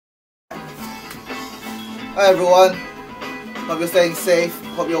Hi everyone, hope you're staying safe,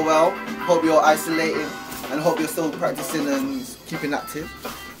 hope you're well, hope you're isolating, and hope you're still practicing and keeping active.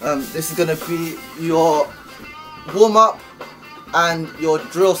 This is going to be your warm-up and your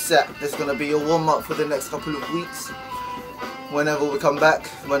drill set. This is going to be your warm-up for the next couple of weeks whenever we come back,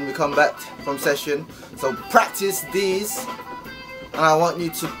 when we come back from session. So practice these, and I want you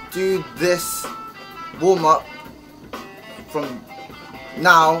to do this warm-up from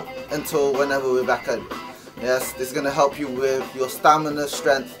now until whenever we're back at it. Yes, this is going to help you with your stamina,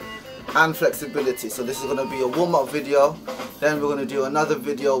 strength and flexibility. So this is going to be a warm-up video, then we're going to do another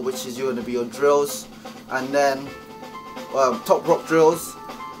video which is going to be your drills, and then top rope drills,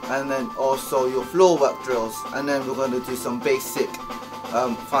 and then also your floor work drills, and then we're going to do some basic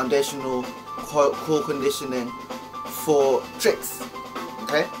foundational core conditioning for tricks.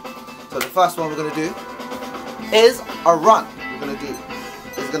 Okay, so the first one we're going to do is a run.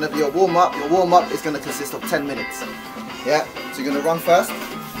 It's going to be a warm-up. Your warm-up is going to consist of 10 minutes. Yeah, so you're going to run first.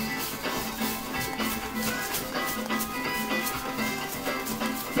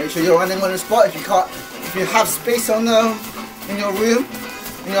 Make sure you're running on the spot. If you have space in your room,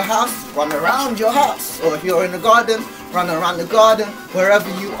 in your house, run around your house. Or if you're in the garden, run around the garden. Wherever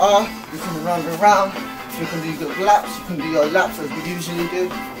you are, you can run around. You can do your laps. You can do your laps as we usually do.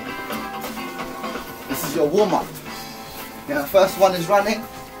 This is your warm-up. Yeah, first one is running.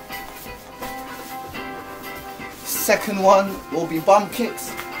 Second one will be bum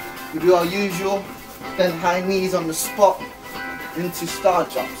kicks. We do our usual, then high knees on the spot into star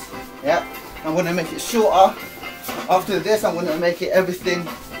jumps. Yeah, I'm going to make it shorter. After this, I'm going to make it everything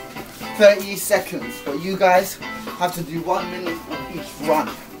 30 seconds. But you guys have to do 1 minute of each run.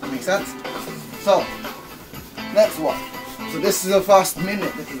 That makes sense? So, next one. So this is the first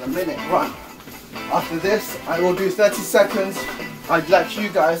minute. This is a minute run. After this, I will do 30 seconds. I'd like you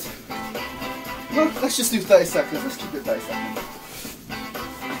guys, well, let's just do 30 seconds. Let's keep it 30 seconds.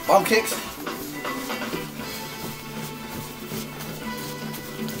 Bum kicks.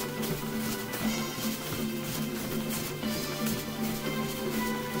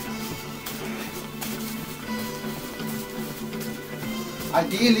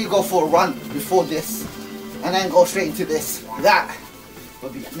 Ideally, go for a run before this, and then go straight into this. That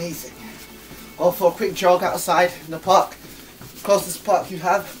would be amazing. Go for a quick jog outside in the park, closest park you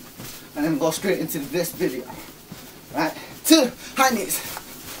have, and then go straight into this video. Right, 2 high knees.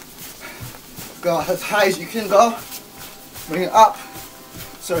 Go as high as you can go. Bring it up.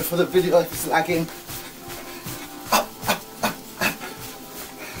 Sorry for the video if it's lagging. Up, up, up, up.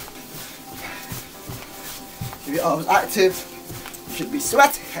 Keep your arms active. You should be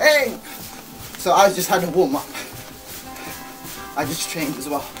sweating. So I just had a warm up. I just trained as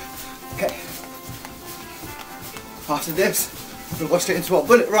well. Okay. After this, we'll go straight into our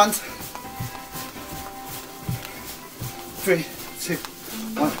bullet runs. 3, 2,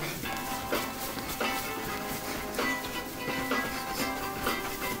 1.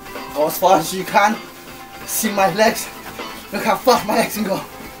 Go as far as you can. See my legs. Look how far my legs can go.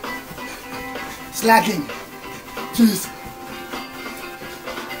 It's lagging. Jeez.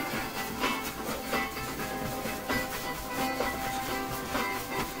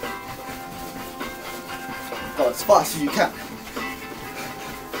 Go as fast as you can.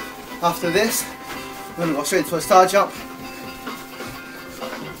 After this, we're going to go straight to a star jump.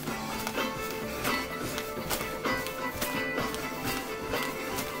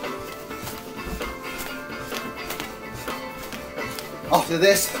 After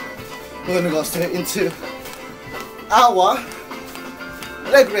this, we're going to go straight into our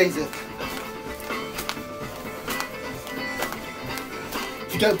leg raises.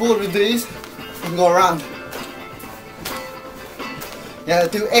 If you get bored with these, you can go around. Yeah,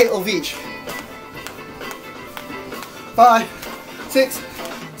 do 8 of each. 5, 6,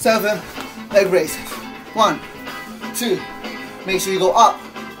 7, leg raises. 1, 2. Make sure you go up,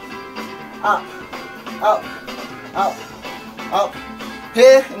 up, up, up, up.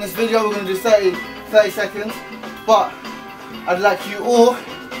 Here in this video we're going to do 30 seconds, but I'd like you all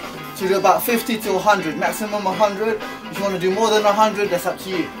to do about 50 to 100, maximum 100. If you want to do more than 100, that's up to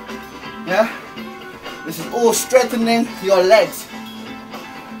you. Yeah? This is all strengthening your legs.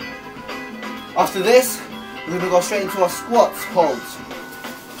 After this, we're going to go straight into our squats holds.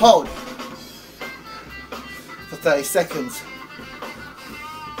 Hold for 30 seconds.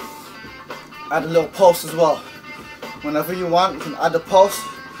 Add a little pulse as well. Whenever you want, you can add a pulse,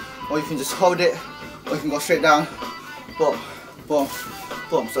 or you can just hold it, or you can go straight down. Boom, boom,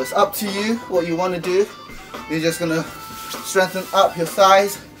 boom. So it's up to you what you want to do. You're just going to strengthen up your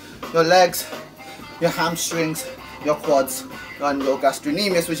thighs, your legs, your hamstrings, your quads, and your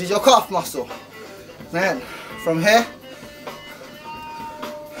gastrocnemius, which is your calf muscle. Then from here,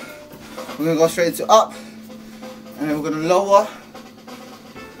 we're going to go straight into up, and then we're going to lower,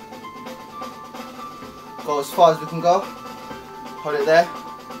 go as far as we can go, hold it there,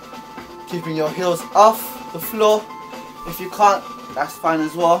 keeping your heels off the floor. If you can't, that's fine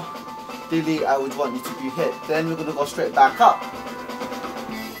as well. Ideally, I would want you to be hit. Then we're going to go straight back up.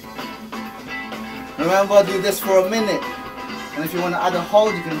 Remember, do this for a minute, and if you want to add a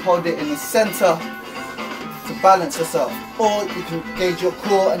hold, you can hold it in the center to balance yourself, or you can gauge your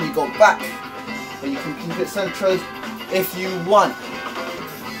core and you go back, but you can keep it centered if you want.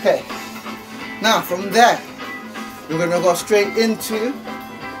 Okay, now from there we're going to go straight into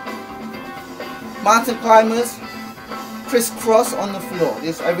mountain climbers, crisscross on the floor.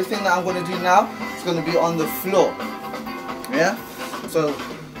 This everything that I'm going to do now is going to be on the floor. Yeah, so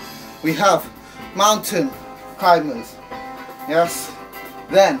we have mountain climbers. Yes,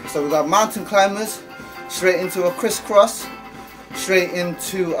 then so we got mountain climbers, straight into a crisscross, straight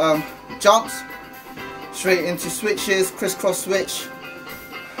into jumps, straight into switches, crisscross switch,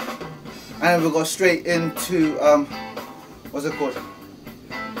 and we'll go straight into what's it called?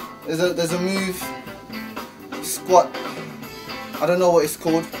 There's a move, squat. I don't know what it's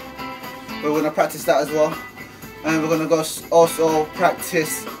called, but we're gonna practice that as well, and we're gonna go also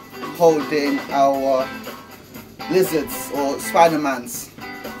practice holding our lizards or Spider-Mans,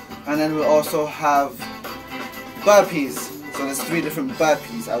 and then we'll also have burpees. So there's 3 different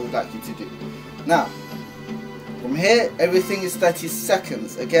burpees I would like you to do. Now from here everything is 30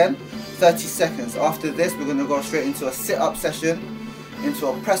 seconds. Again, 30 seconds. After this we're going to go straight into a sit-up session, into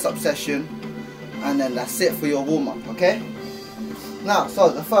a press-up session, and then that's it for your warm-up. Okay, now so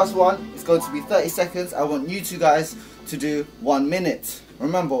the first one is going to be 30 seconds. I want you two guys to do 1 minute.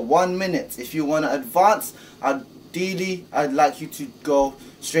 Remember, 1 minute. If you want to advance, ideally I'd like you to go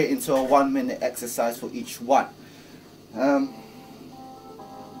straight into a 1 minute exercise for each one.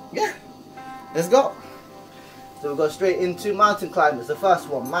 Yeah, let's go. So we'll go straight into mountain climbers. The first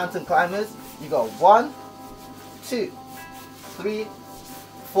one, mountain climbers, you go 1, 2, 3,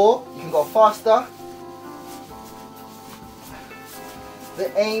 4. You can go faster.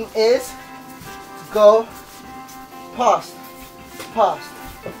 The aim is to go past,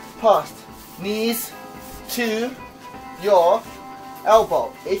 knees to your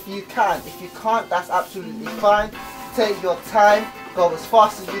elbow if you can. If you can't, that's absolutely fine. Take your time, go as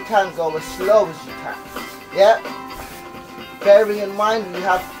fast as you can, go as slow as you can. Yeah, bearing in mind we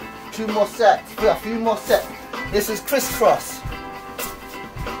have 2 more sets, a few more sets. This is crisscross.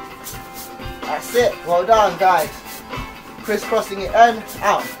 That's it, well done guys. Crisscrossing it in,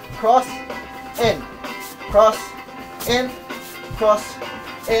 out, cross, in, cross, in, cross,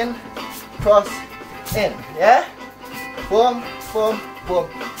 in, cross, in. Yeah, boom, boom, boom,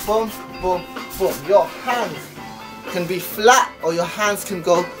 boom, boom, boom. Your hands can be flat, or your hands can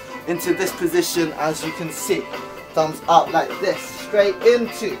go into this position, as you can see. Thumbs up like this, straight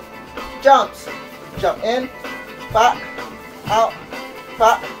into jumps. Jump in, back, out,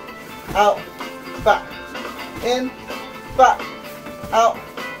 back, in, back, out,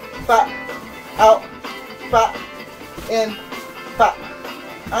 in, back,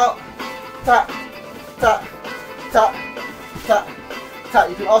 out, tap, tap, tap, tap, tap.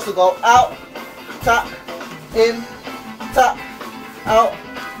 You can also go out, tap, in, tap, out,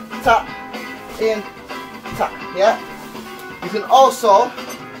 tap, in, tap. Yeah. You can also,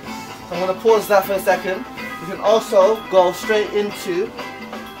 I'm going to pause that for a second. You can also go straight into,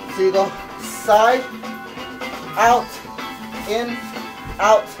 so you go side, out, in,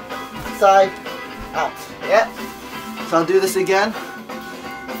 out, side, out. Yeah. So I'll do this again,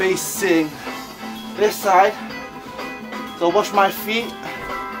 facing this side. So watch my feet.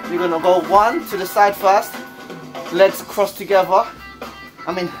 You're gonna go 1 to the side first, legs cross together.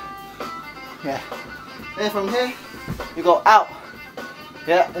 Yeah. Then from here, you go out,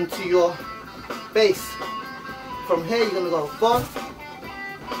 yeah, into your base. From here, you're gonna go boom,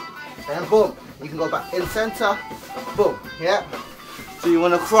 and boom. You can go back in center, boom, yeah. So you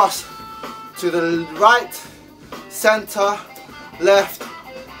wanna cross to the right, center, left,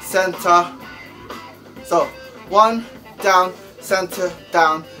 center. So 1, down, center,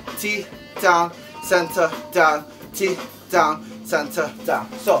 down, T, down, center, down, T, down, center,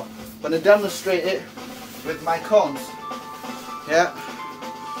 down. So I'm going to demonstrate it with my cones. Yeah.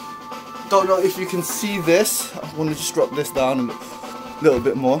 Don't know if you can see this. I want to just drop this down a little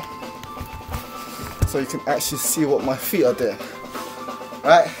bit more, so you can actually see what my feet are doing.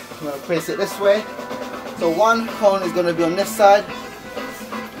 Right, I'm going to place it this way. So one cone is going to be on this side.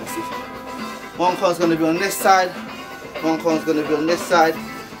 Let's see. One cone is going to be on this side. One cone is going to be on this side.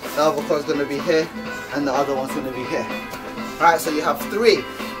 The other cone is going to be here. and the other one's going to be here. Alright, so you have 3.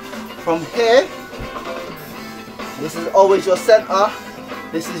 From here, this is always your center,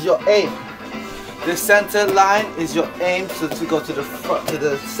 this is your aim. This center line is your aim to go to the front, to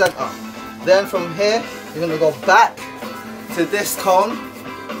the center. Then from here, you're going to go back to this cone.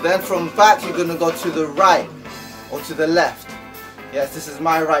 Then from back, you're going to go to the right or to the left. Yes, this is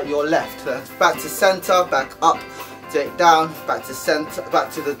my right, your left. Then back to center, back up, take down, back to center,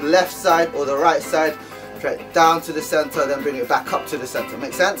 back to the left side or the right side, straight down to the center, then bring it back up to the center.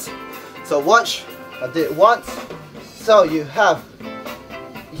 Make sense? So watch, I did it once. So you can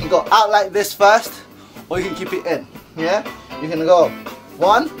go out like this first, or you can keep it in. Yeah? You can go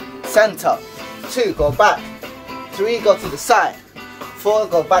 1, center, 2, go back, 3, go to the side, 4,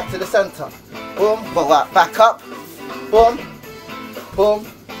 go back to the center, boom, go back up, boom, boom,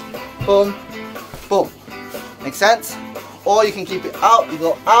 boom, boom. Make sense? Or you can keep it out, you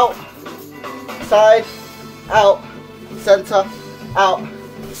go out, side, out, center, out,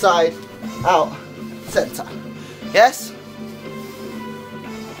 side, out, center. Yes?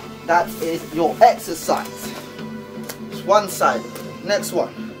 That is your exercise. It's one side. Next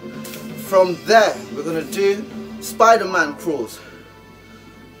one. From there, we're going to do Spider-Man crawls.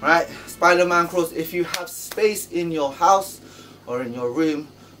 Right? Spider-Man crawls. If you have space in your house or in your room,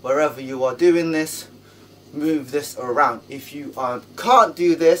 wherever you are doing this, move this around. If you can't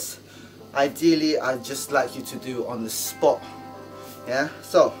do this, ideally I'd just like you to do on the spot. Yeah?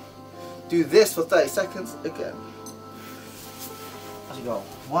 So, do this for 30 seconds again. As you go,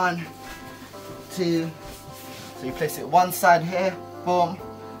 1, 2, so you place it one side here, boom,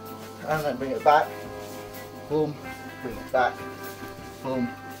 and then bring it back, boom, bring it back, boom,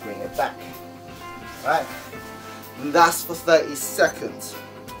 bring it back. Right? And that's for 30 seconds.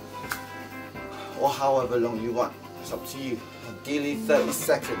 Or however long you want. It's up to you. Ideally 30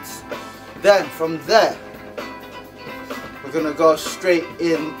 seconds. Then from there, we're going to go straight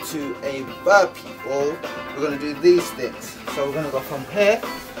into a burpee, or we're going to do these things. So we're going to go from here,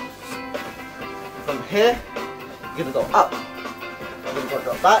 we're going to go up, we're going to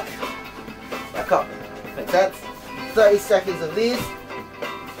go back up. Make sense? 30 seconds of these.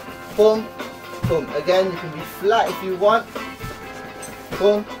 Boom, boom. Again, you can be flat if you want.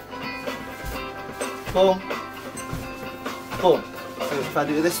 Boom, boom, boom. So if I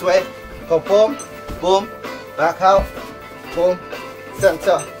do it this way, go boom, boom, back out, boom,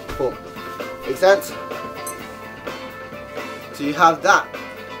 center, boom. Make sense? So you have that.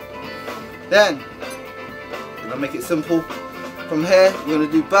 Then, we're going to make it simple. From here, we're going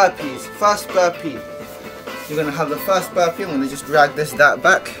to do burpees. First burpee. You're going to have the first burpee. I'm going to just drag that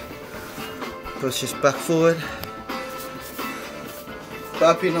back. Push this back forward.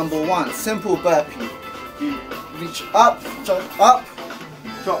 Burpee number 1. Simple burpee. You reach up,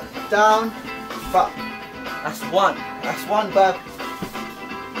 drop down, up. That's one burpee.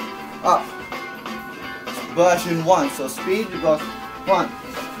 Up. Version 1. So speed, you go 1,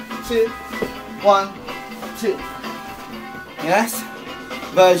 2, 1, 2. Yes?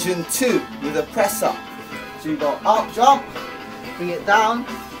 Version 2 with a press up. So you go up, jump, bring it down,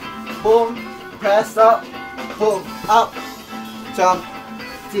 boom, press up, boom, up, jump,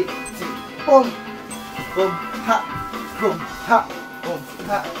 tick, tick, boom, boom, ha, boom, ha, boom,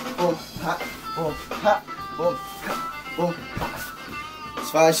 ha, boom, ha, boom, ha, boom, ha, boom, ha.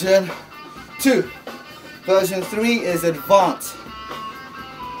 It's version 2. Version 3 is advanced.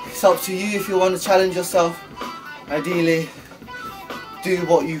 It's up to you if you want to challenge yourself. Ideally, do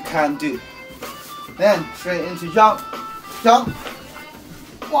what you can do. Then straight into jump, jump.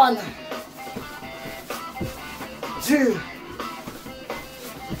 1, 2,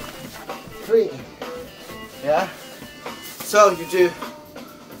 3. Yeah. So you do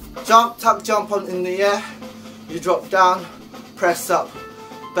jump, tuck jump on in the air. You drop down, press up,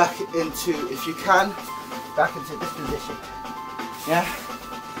 back into, if you can, back into this position. Yeah.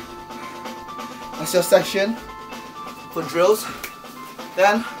 That's your session for drills.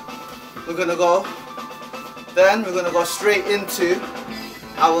 Then we're gonna go straight into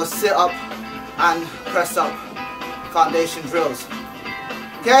our sit up and press up foundation drills.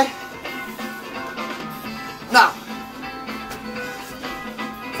 Okay? Now,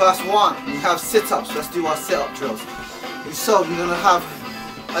 first one, we have sit-ups. Let's do our sit-up drills. So we're gonna have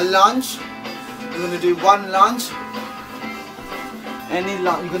a lunge. We're gonna do one lunge. Any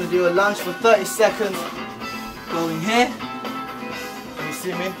lunge. You're gonna do a lunge for 30 seconds. Going here. Can you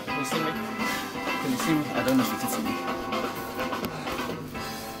see me? Can you see me? Can you see me? I don't know if you can see me.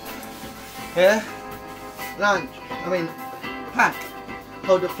 Here. Lunge. Plank.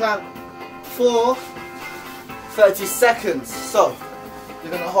 Hold the plank for 30 seconds. So,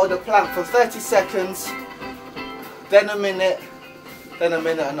 You're going to hold the plank for 30 seconds, then a minute and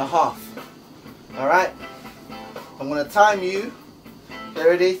a half. Alright? I'm going to time you. Get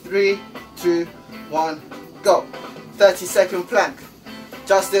ready? 3, 2, 1, go. 30-second plank.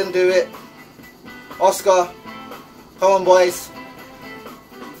 Justin, do it. Oscar, come on boys.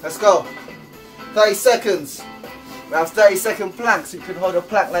 Let's go. 30 seconds. We have 30-second planks. You can hold a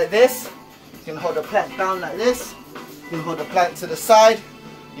plank like this. You can hold the plank down like this. You can hold the plank to the side.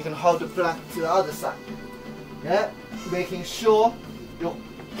 You can hold the plank to the other side. Yeah? Making sure you're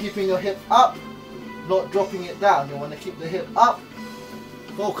keeping your hip up, not dropping it down. You want to keep the hip up.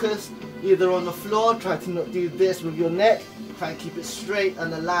 Focus either on the floor. Try to not do this with your neck. Try and keep it straight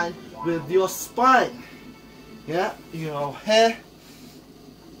and aligned with your spine. Yeah? You know, here,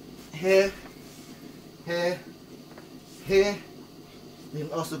 here, here, here. You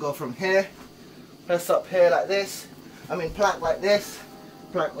can also go from here. Press up here like this. I mean plank like this,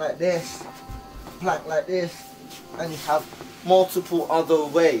 plank like this, plank like this, and you have multiple other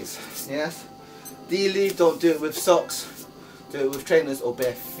ways. Yes? Ideally, don't do it with socks, do it with trainers or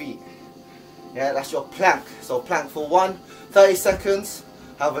bare feet. Yeah, that's your plank. So plank for 30 seconds,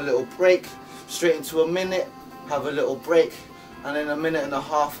 have a little break, straight into a minute, have a little break, and then a minute and a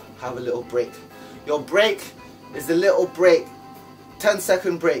half, have a little break. Your break is a little break,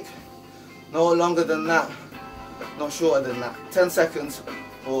 10-second break. No longer than that, not shorter than that. 10 seconds,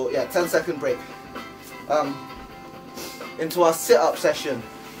 or yeah, 10-second break. Into our sit-up session.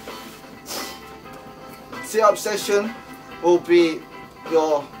 Sit-up session will be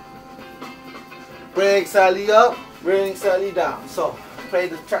your bring Sally up, bring Sally down. So, play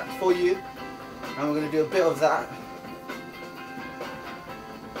the track for you, and we're going to do a bit of that.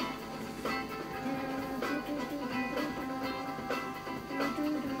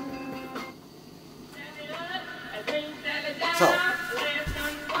 So,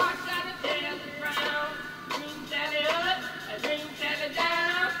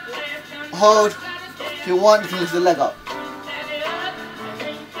 hold. If you want, you can use the leg up.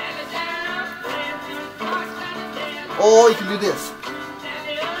 Or you can do this.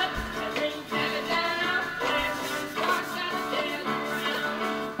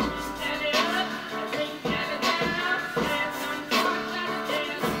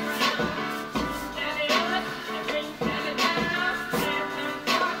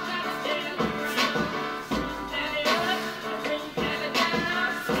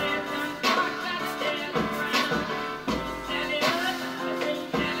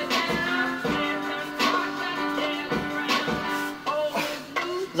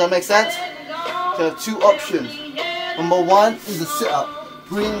 Does that make sense? So you have two options. Number one is a sit-up.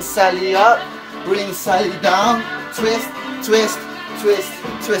 Bring Sally up, bring Sally down, twist, twist, twist,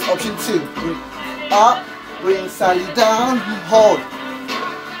 twist. Option two, bring up, bring Sally down, hold.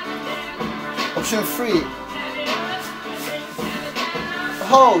 Option three,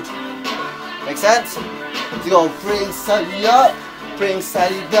 hold. Make sense? So you go bring Sally up, bring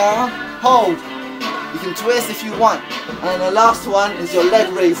Sally down, hold. You can twist if you want. And the last one is your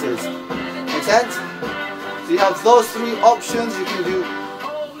leg raises. Make sense? So you have those three options. You can do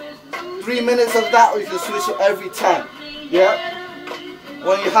 3 minutes of that, or you can switch it every time. Yeah?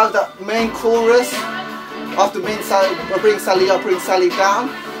 When you have that main chorus, after bring Sally up, bring Sally down,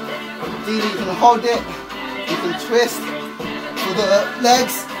 you can hold it, you can twist. For the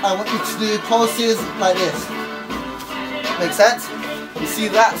legs, I want you to do pulses like this. Make sense? You see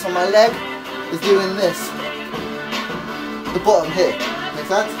that? So my leg is doing this. The bottom here. Make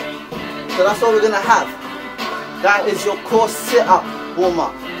sense? So that's what we're going to have. That is your core sit-up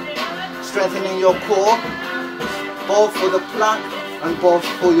warm-up. Strengthening your core, both for the plank and both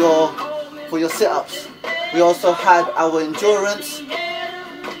for your sit-ups. We also had our endurance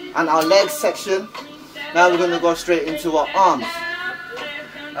and our legs section. Now we're going to go straight into our arms.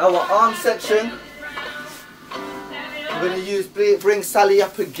 Our arm section, we're going to use bring Sally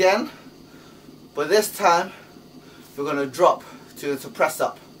up again, but this time we're going to drop to press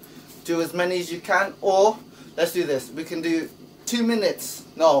up. Do as many as you can, or let's do this. We can do 2 minutes.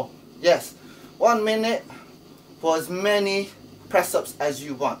 No, yes, 1 minute for as many press ups as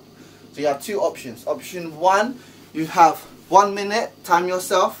you want. So you have two options. Option one, you have 1 minute. Time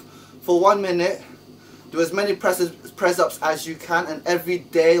yourself for 1 minute. Do as many press ups as you can, and every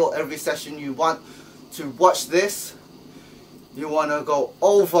day or every session you want to watch this, you want to go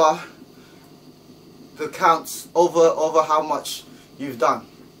over the counts, over how much you've done.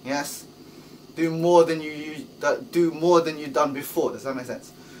 Yes, do more than you've done before. Does that make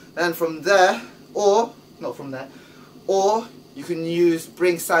sense? Then from there, or not from there, or you can use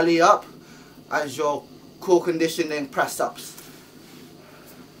bring Sally up as your core conditioning press ups.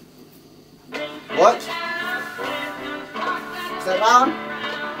 Watch. Step down.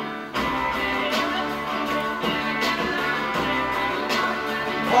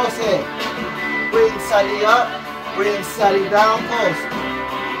 Pulse here. Bring Sally up. Bring Sally down. Pulse.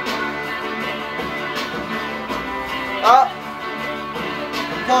 Up.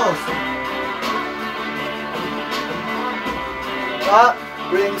 Pulse. Up.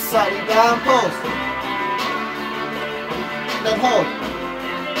 Bring Sally down. Pulse. Then hold.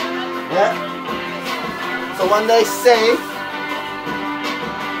 Yeah? So when they say,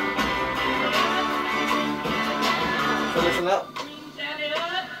 so listen up.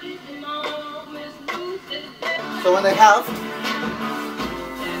 So when they have,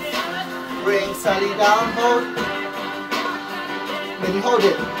 bring Sally down, hold. Maybe hold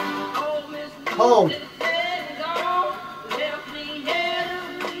it. Hold.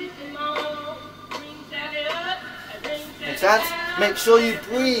 Make sense? Make sure you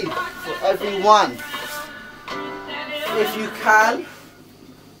breathe for everyone. If you can,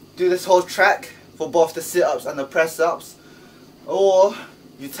 do this whole track for both the sit-ups and the press-ups, or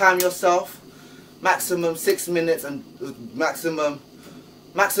you time yourself, maximum 6 minutes and maximum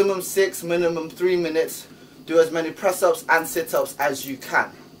 6, minimum 3 minutes. Do as many press-ups and sit-ups as you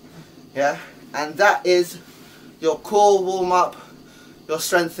can. Yeah, and that is your core warm-up, your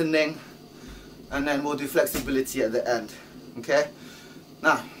strengthening, and then we'll do flexibility at the end. Okay,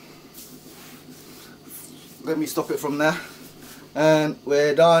 now let me stop it from there, and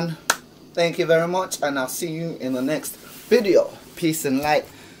we're done. Thank you very much, and I'll see you in the next video. Peace and light,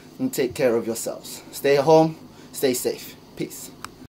 and take care of yourselves. Stay home, stay safe. Peace.